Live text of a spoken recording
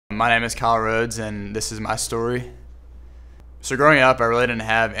My name is Kyle Rhodes, and this is my story. So growing up, I really didn't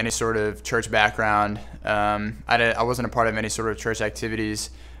have any sort of church background. I wasn't a part of any sort of church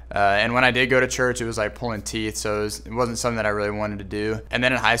activities. And when I did go to church, it was like pulling teeth, so it wasn't something that I really wanted to do. And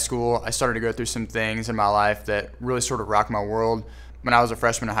then in high school, I started to go through some things in my life that really sort of rocked my world. When I was a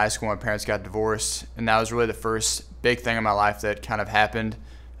freshman in high school, my parents got divorced, and that was really the first big thing in my life that kind of happened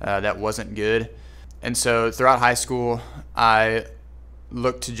that wasn't good. And so throughout high school, I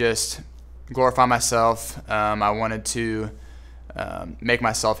looked to just glorify myself. I wanted to make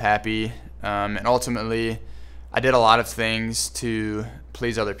myself happy, and ultimately I did a lot of things to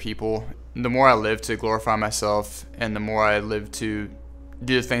please other people. The more I lived to glorify myself and the more I lived to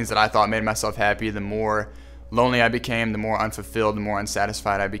do the things that I thought made myself happy, the more lonely I became, the more unfulfilled, the more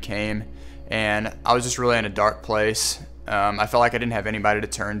unsatisfied I became. And I was just really in a dark place. I felt like I didn't have anybody to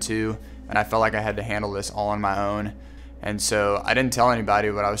turn to, and I felt like I had to handle this all on my own. And so I didn't tell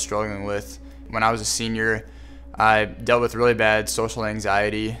anybody what I was struggling with. When I was a senior, I dealt with really bad social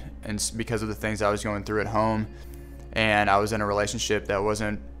anxiety and because of the things I was going through at home, and I was in a relationship that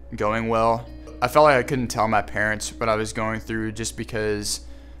wasn't going well. I felt like I couldn't tell my parents what I was going through just because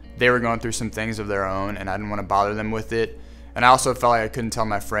they were going through some things of their own, and I didn't want to bother them with it. And I also felt like I couldn't tell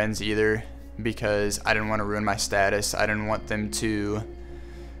my friends either because I didn't want to ruin my status. I didn't want them to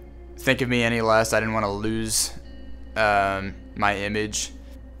think of me any less. I didn't want to lose my image.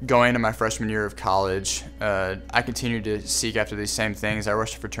 Going into my freshman year of college, I continued to seek after these same things. I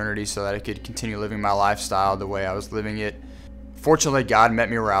rushed to fraternity so that I could continue living my lifestyle the way I was living it. Fortunately, God met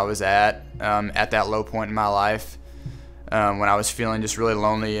me where I was at that low point in my life, when I was feeling just really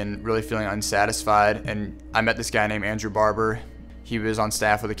lonely and really feeling unsatisfied. And I met this guy named Andrew Barber. He was on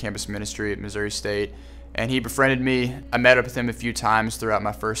staff with the campus ministry at Missouri State, and he befriended me. I met up with him a few times throughout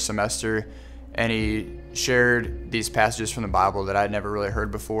my first semester, and he shared these passages from the Bible that I'd never really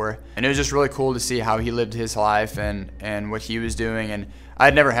heard before. And it was just really cool to see how he lived his life and what he was doing. And I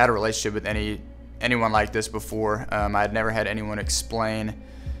had never had a relationship with anyone like this before. I had never had anyone explain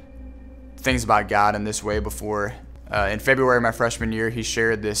things about God in this way before. In February of my freshman year, he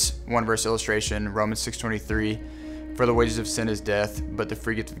shared this one-verse illustration, Romans 6:23, "For the wages of sin is death, but the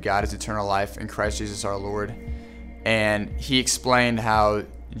free gift of God is eternal life in Christ Jesus our Lord." And he explained how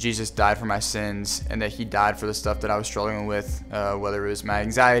Jesus died for my sins, and that he died for the stuff that I was struggling with, whether it was my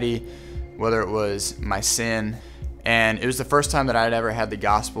anxiety, whether it was my sin. And it was the first time that I'd ever had the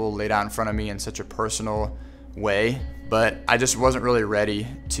gospel laid out in front of me in such a personal way. But I just wasn't really ready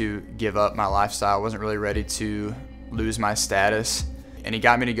to give up my lifestyle. I wasn't really ready to lose my status. And he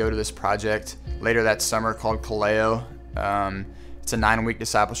got me to go to this project later that summer called Kaleo. It's a 9-week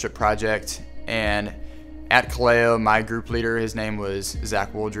discipleship project. And at Kaleo, my group leader, his name was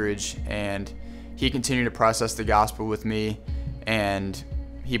Zach Woldridge, and he continued to process the gospel with me, and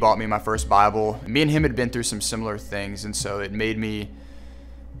he bought me my first Bible. Me and him had been through some similar things, and so it made me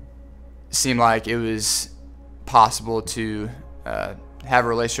seem like it was possible to have a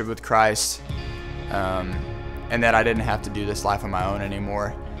relationship with Christ, and that I didn't have to do this life on my own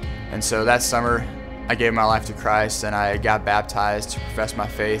anymore. And so that summer, I gave my life to Christ, and I got baptized to profess my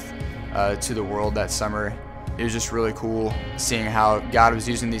faith to the world that summer. It was just really cool seeing how God was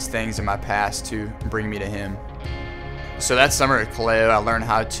using these things in my past to bring me to Him. So that summer at Kaleo, I learned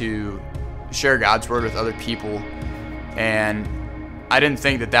how to share God's Word with other people, and I didn't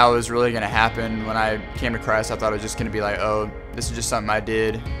think that that was really going to happen. When I came to Christ, I thought it was just going to be like, oh, this is just something I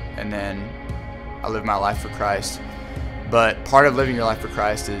did, and then I lived my life for Christ. But part of living your life for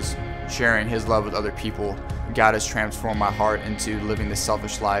Christ is sharing His love with other people. God has transformed my heart into living this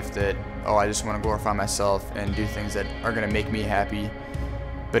selfish life that, oh, I just want to glorify myself and do things that are going to make me happy,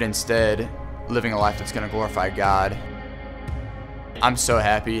 but instead living a life that's going to glorify God. I'm so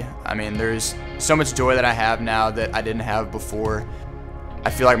happy. I mean, there's so much joy that I have now that I didn't have before. I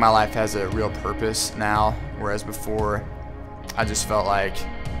feel like my life has a real purpose now, whereas before I just felt like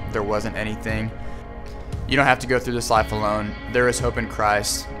there wasn't anything. You don't have to go through this life alone. There is hope in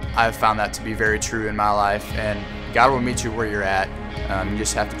Christ. I've found that to be very true in my life, and God will meet you where you're at. You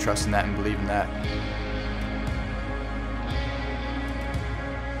just have to trust in that and believe in that.